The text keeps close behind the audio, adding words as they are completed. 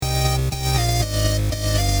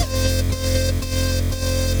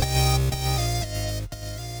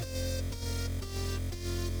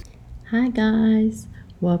guys.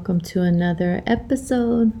 Welcome to another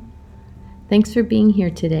episode. Thanks for being here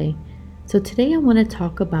today. So, today I want to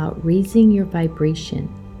talk about raising your vibration.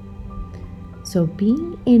 So,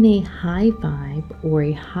 being in a high vibe or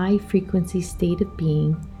a high frequency state of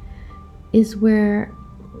being is where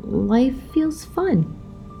life feels fun.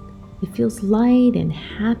 It feels light and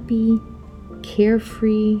happy,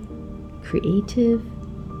 carefree, creative.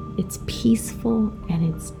 It's peaceful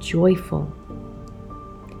and it's joyful.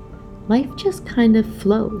 Life just kind of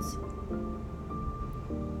flows.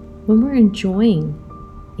 When we're enjoying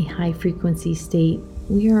a high frequency state,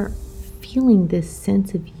 we are feeling this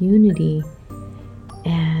sense of unity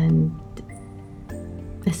and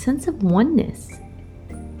a sense of oneness.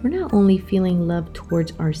 We're not only feeling love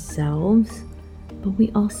towards ourselves, but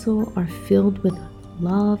we also are filled with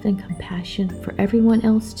love and compassion for everyone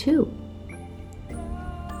else too.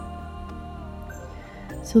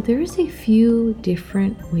 So there's a few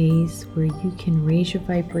different ways where you can raise your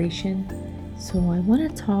vibration. So I want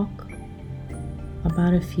to talk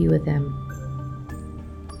about a few of them.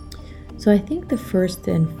 So I think the first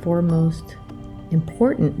and foremost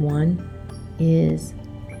important one is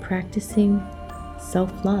practicing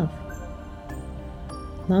self-love.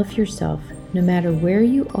 Love yourself no matter where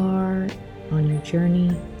you are on your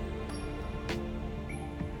journey.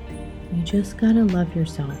 You just gotta love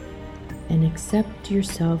yourself and accept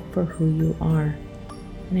yourself for who you are.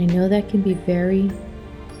 And I know that can be very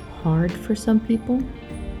hard for some people,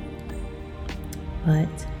 but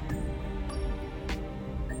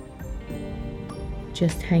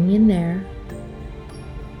just hang in there,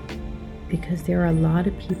 because there are a lot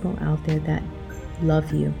of people out there that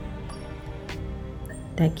love you,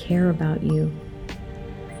 that care about you.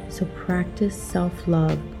 So practice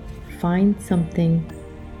self-love. Find something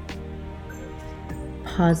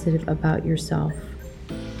positive about yourself.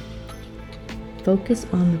 Focus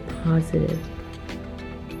on the positive.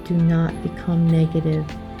 Do not become negative.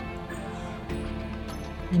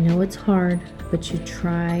 I know it's hard, but you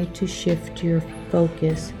try to shift your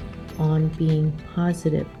focus on being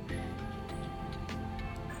positive.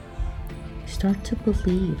 Start to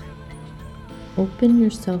believe. Open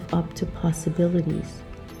yourself up to possibilities.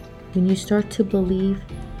 When you start to believe,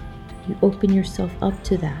 you open yourself up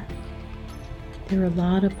to that. There are a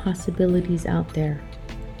lot of possibilities out there.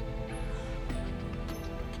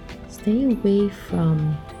 Stay away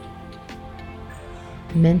from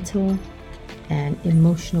mental and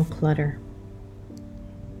emotional clutter.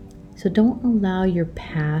 So don't allow your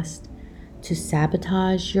past to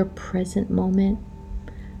sabotage your present moment.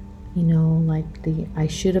 You know, like the I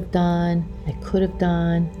should have done, I could have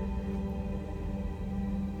done.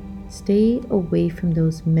 Stay away from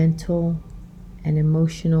those mental and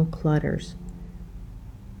emotional clutters.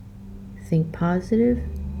 Think positive.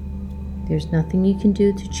 There's nothing you can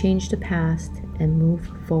do to change the past, and move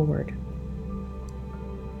forward.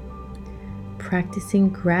 Practicing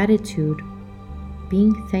gratitude,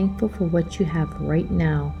 being thankful for what you have right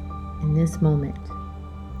now in this moment.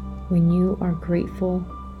 When you are grateful,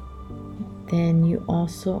 then you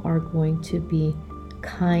also are going to be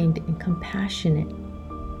kind and compassionate.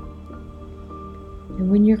 And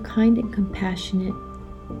when you're kind and compassionate,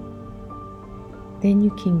 then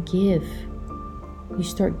you can give. You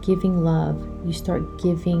start giving love. You start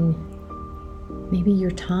giving maybe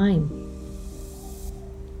your time.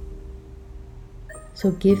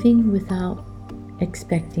 So giving without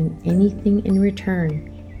expecting anything in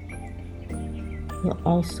return will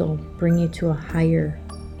also bring you to a higher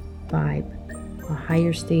vibe, a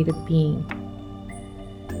higher state of being.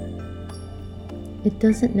 It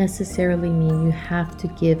doesn't necessarily mean you have to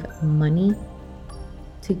give money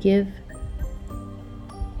to give,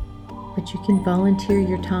 but you can volunteer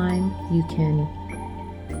your time. You can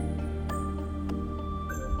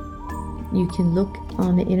look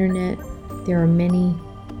on the internet. There are many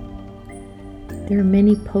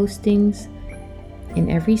postings in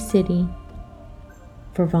every city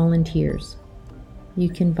for volunteers. You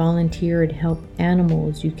can volunteer and help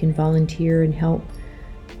animals. You can volunteer and help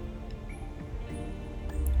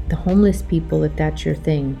the homeless people if that's your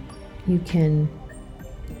thing. You can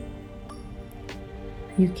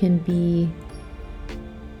be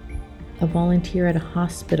a volunteer at a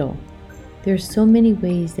hospital. There's so many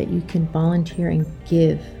ways that you can volunteer and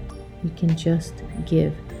give. You can just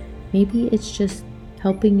give. Maybe it's just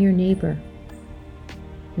helping your neighbor.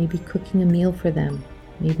 Maybe cooking a meal for them.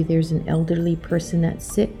 Maybe there's an elderly person that's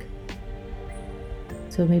sick.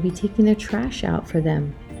 So maybe taking their trash out for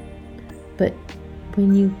them. But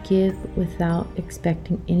when you give without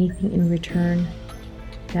expecting anything in return,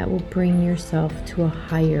 that will bring yourself to a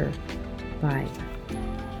higher vibe.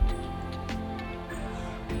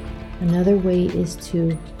 Another way is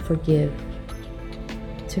to forgive.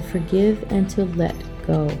 To forgive and to let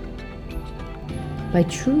go. By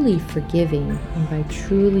truly forgiving and by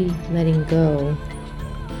truly letting go,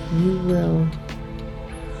 you will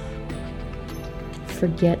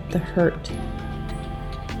forget the hurt.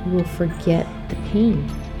 You will forget the pain.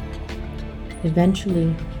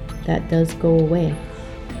 Eventually, that does go away,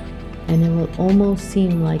 and it will almost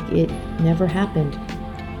seem like it never happened.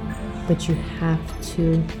 But you have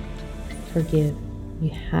to forgive. You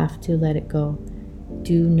have to let it go.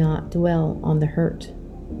 Do not dwell on the hurt.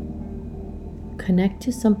 Connect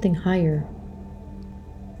to something higher.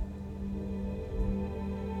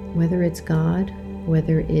 Whether it's God,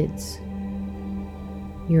 whether it's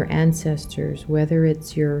your ancestors, whether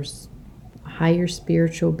it's your higher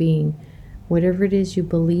spiritual being, whatever it is you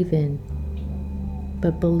believe in,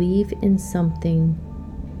 but believe in something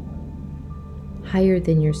higher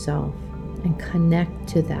than yourself and connect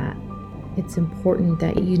to that. It's important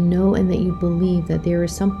that you know and that you believe that there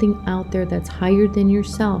is something out there that's higher than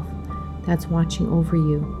yourself that's watching over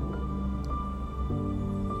you.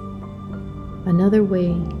 Another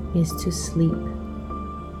way is to sleep.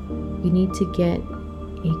 You need to get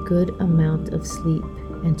a good amount of sleep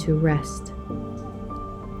and to rest.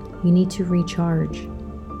 You need to recharge.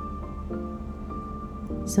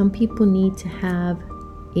 Some people need to have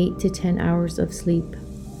 8 to 10 hours of sleep,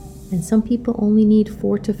 and some people only need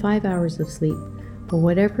 4 to 5 hours of sleep. But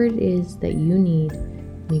whatever it is that you need,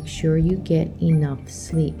 make sure you get enough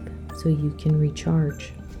sleep so you can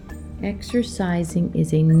recharge. Exercising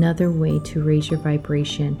is another way to raise your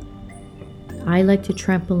vibration. I like to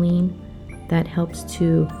trampoline. That helps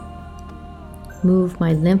to move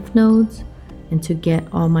my lymph nodes and to get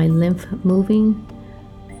all my lymph moving.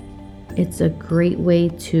 It's a great way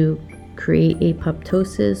to create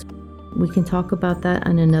apoptosis. We can talk about that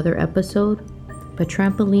on another episode, but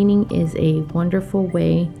trampolining is a wonderful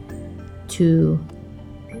way to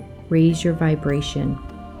raise your vibration.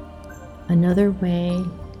 Another way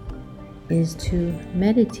is to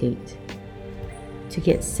meditate, to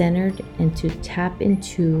get centered and to tap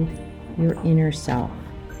into your inner self.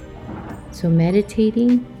 So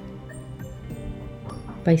meditating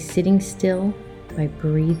by sitting still, by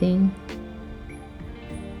breathing.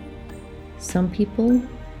 Some people,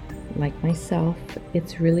 like myself,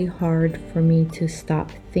 it's really hard for me to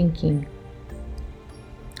stop thinking,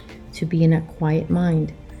 to be in a quiet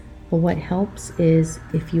mind. But what helps is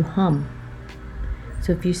if you hum.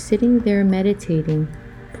 So if you're sitting there meditating,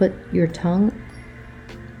 put your tongue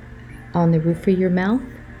on the roof of your mouth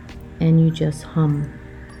and you just hum.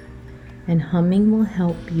 And humming will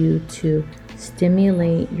help you to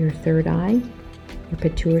stimulate your third eye, your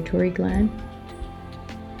pituitary gland,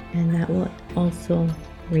 and that will also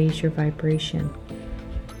raise your vibration.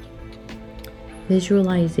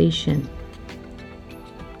 Visualization.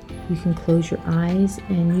 You can close your eyes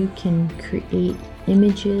and you can create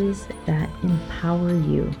images that empower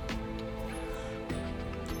you.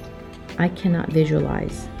 I cannot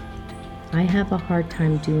visualize. I have a hard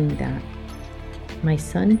time doing that. My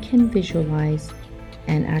son can visualize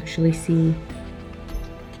and actually see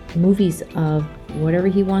movies of whatever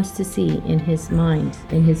he wants to see in his mind,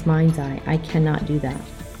 in his mind's eye. I cannot do that.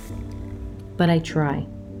 But I try.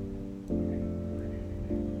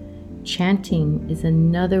 Chanting is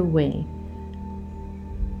another way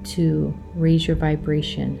to raise your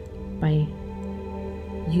vibration by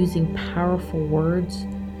using powerful words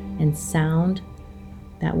and sound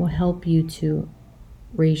that will help you to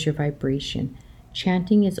raise your vibration.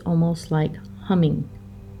 Chanting is almost like humming.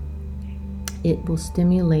 It will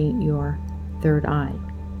stimulate your third eye.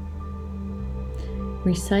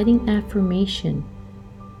 Reciting affirmation.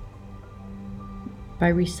 By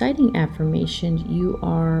reciting affirmation, you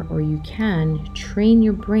can train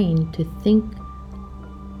your brain to think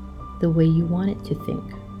the way you want it to think.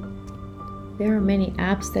 There are many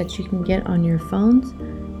apps that you can get on your phones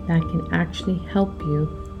that can actually help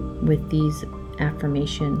you with these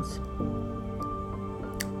affirmations.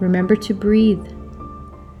 Remember to breathe.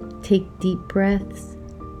 Take deep breaths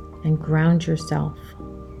and ground yourself.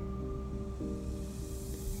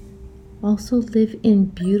 Also live in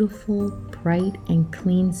beautiful, bright, and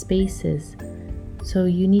clean spaces. So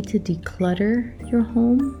you need to declutter your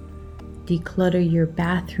home, declutter your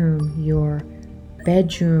bathroom, your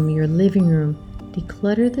bedroom, your living room.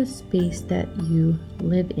 Declutter the space that you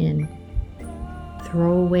live in.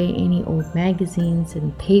 Throw away any old magazines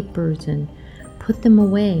and papers and put them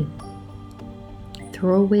away.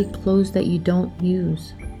 Throw away clothes that you don't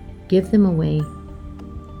use. Give them away.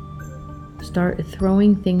 Start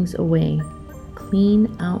throwing things away.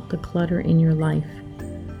 Clean out the clutter in your life.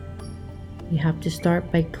 You have to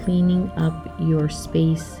start by cleaning up your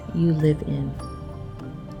space you live in.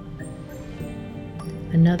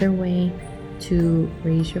 Another way to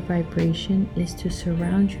raise your vibration is to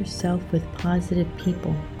surround yourself with positive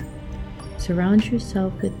people. Surround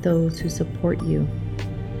yourself with those who support you.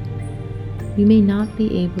 You may not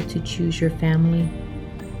be able to choose your family,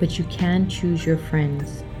 but you can choose your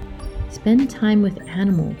friends. Spend time with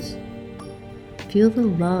animals. Feel the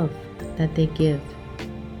love that they give.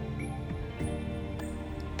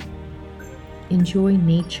 Enjoy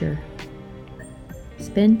nature.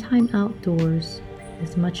 Spend time outdoors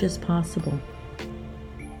as much as possible.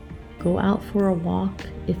 Go out for a walk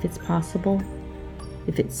if it's possible,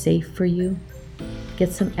 if it's safe for you.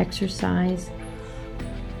 Get some exercise.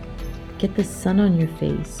 Get the sun on your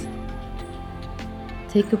face.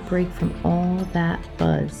 Take a break from all that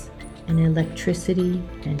buzz and electricity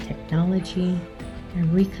and technology and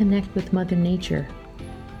reconnect with Mother Nature.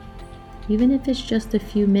 Even if it's just a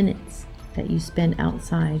few minutes that you spend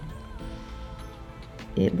outside,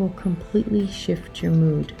 it will completely shift your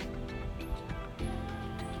mood.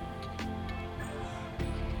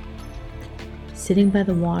 Sitting by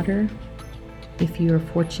the water, if you are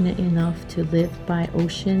fortunate enough to live by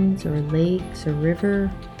oceans or lakes or river,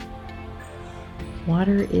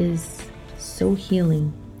 water is so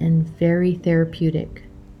healing and very therapeutic.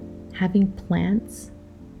 Having plants,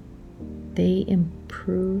 they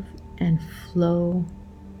improve and flow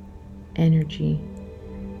energy.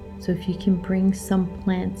 So if you can bring some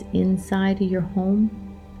plants inside of your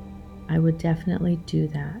home, I would definitely do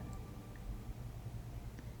that.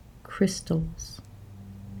 Crystals.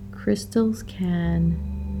 Crystals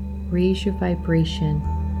can raise your vibration.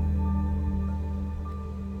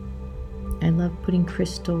 I love putting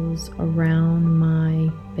crystals around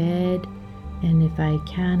my bed, and if I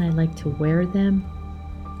can, I like to wear them.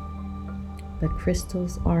 But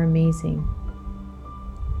crystals are amazing.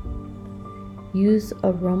 Use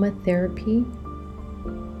aromatherapy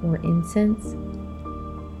or incense.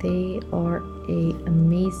 They are an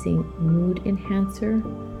amazing mood enhancer.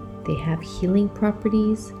 They have healing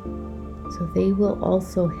properties, so they will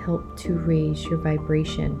also help to raise your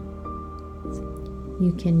vibration.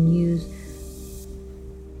 You can use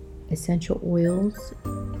essential oils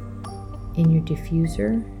in your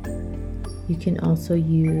diffuser. You can also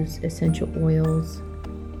use essential oils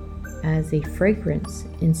as a fragrance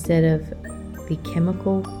instead of the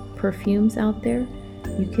chemical perfumes out there.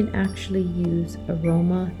 You can actually use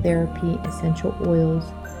aromatherapy essential oils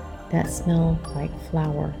that smell like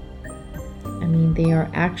flower. I mean, they are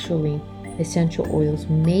actually essential oils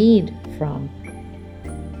made from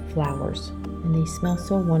flowers, and they smell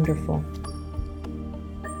so wonderful.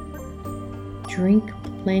 Drink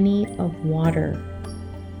plenty of water.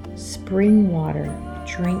 Spring water.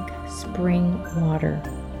 Drink spring water.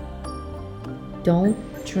 Don't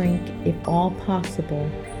drink, if all possible,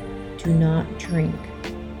 do not drink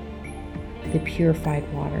the purified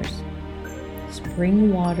waters.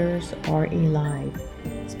 Spring waters are alive,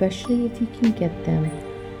 especially if you can get them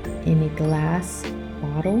in a glass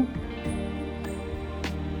bottle.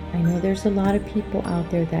 I know there's a lot of people out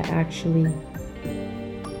there that actually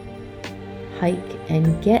hike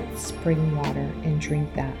and get spring water and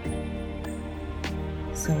drink that.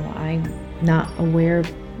 So I'm not aware of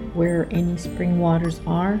where any spring waters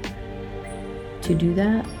are to do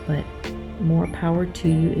that, but more power to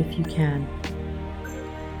you if you can.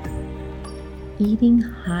 Eating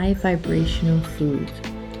high vibrational foods.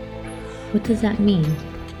 What does that mean?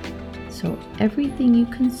 So everything you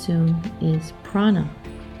consume is prana,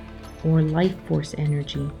 or life force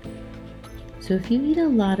energy. So if you eat a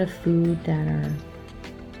lot of food that are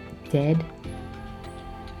dead,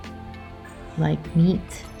 like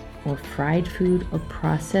meat or fried food or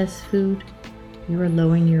processed food, you are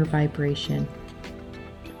lowering your vibration.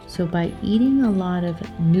 So by eating a lot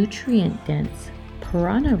of nutrient-dense,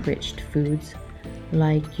 prana-rich foods,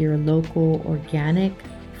 like your local organic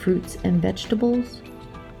fruits and vegetables,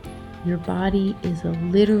 your body is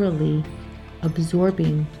literally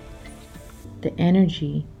absorbing the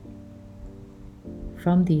energy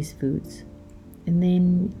from these foods, and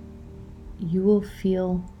then you will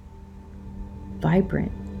feel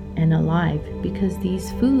vibrant and alive because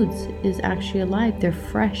these foods is actually alive. They're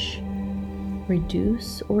fresh.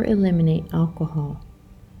 Reduce or eliminate alcohol.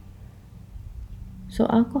 So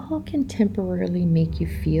alcohol can temporarily make you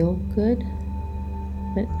feel good,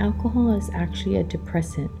 but alcohol is actually a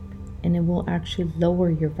depressant, and it will actually lower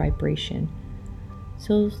your vibration.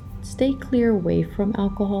 So stay clear away from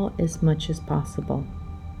alcohol as much as possible.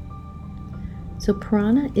 So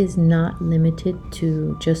prana is not limited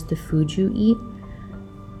to just the food you eat,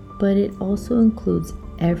 but it also includes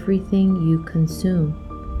everything you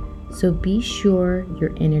consume. So be sure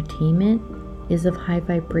your entertainment is of high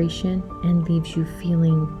vibration and leaves you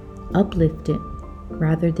feeling uplifted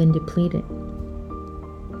rather than depleted.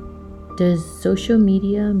 Does social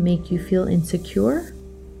media make you feel insecure?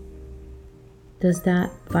 Does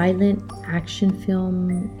that violent action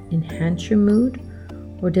film enhance your mood,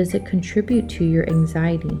 or does it contribute to your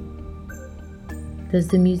anxiety? Does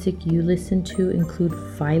the music you listen to include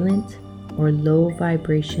violent or low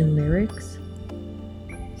vibration lyrics?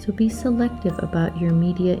 So be selective about your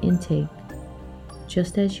media intake,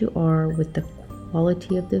 just as you are with the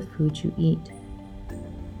quality of the food you eat.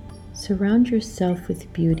 Surround yourself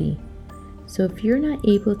with beauty. So if you're not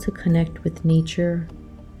able to connect with nature,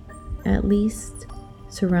 at least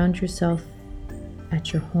surround yourself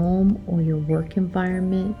at your home or your work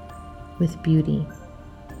environment with beauty.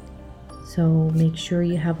 So make sure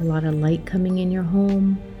you have a lot of light coming in your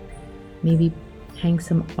home. Maybe hang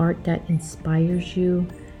some art that inspires you.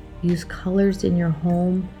 Use colors in your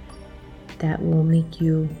home that will make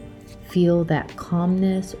you feel that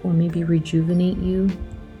calmness or maybe rejuvenate you.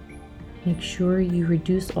 Make sure you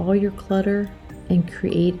reduce all your clutter and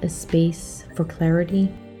create a space for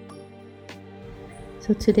clarity.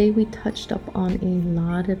 So today we touched up on a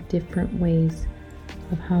lot of different ways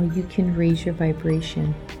of how you can raise your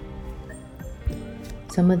vibration.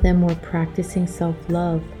 Some of them were practicing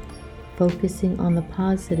self-love, focusing on the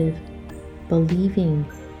positive, believing,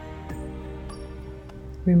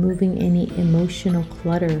 removing any emotional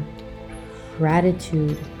clutter,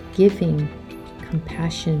 gratitude, giving,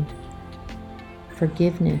 compassion,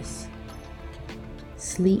 forgiveness,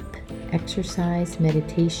 sleep, exercise,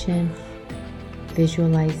 meditation,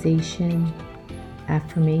 visualization,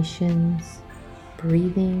 affirmations,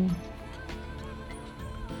 breathing,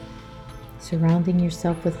 surrounding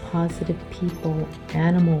yourself with positive people,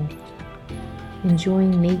 animal,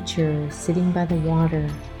 enjoying nature, sitting by the water,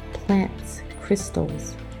 plants,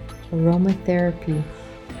 crystals, aromatherapy,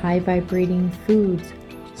 high vibrating foods,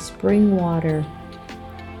 spring water,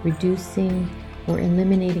 reducing or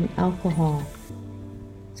eliminating alcohol.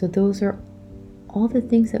 So those are all the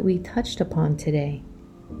things that we touched upon today.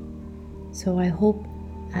 So I hope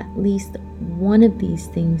at least one of these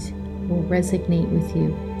things will resonate with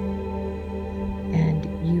you,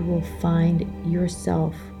 and you will find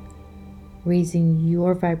yourself raising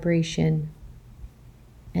your vibration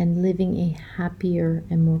and living a happier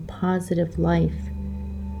and more positive life,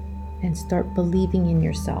 and start believing in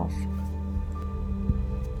yourself.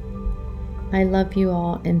 I love you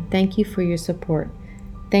all and thank you for your support.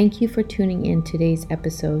 Thank you for tuning in today's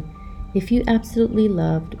episode. If you absolutely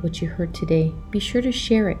loved what you heard today, be sure to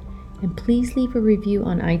share it, and please leave a review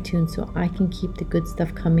on iTunes so I can keep the good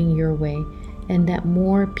stuff coming your way and that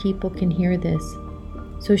more people can hear this.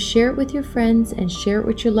 So share it with your friends and share it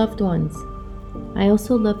with your loved ones. I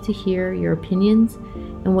also love to hear your opinions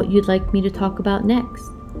and what you'd like me to talk about next.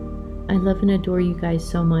 I love and adore you guys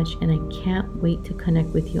so much, and I can't wait to connect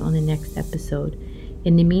with you on the next episode.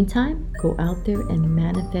 In the meantime, go out there and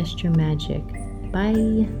manifest your magic.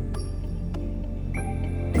 Bye.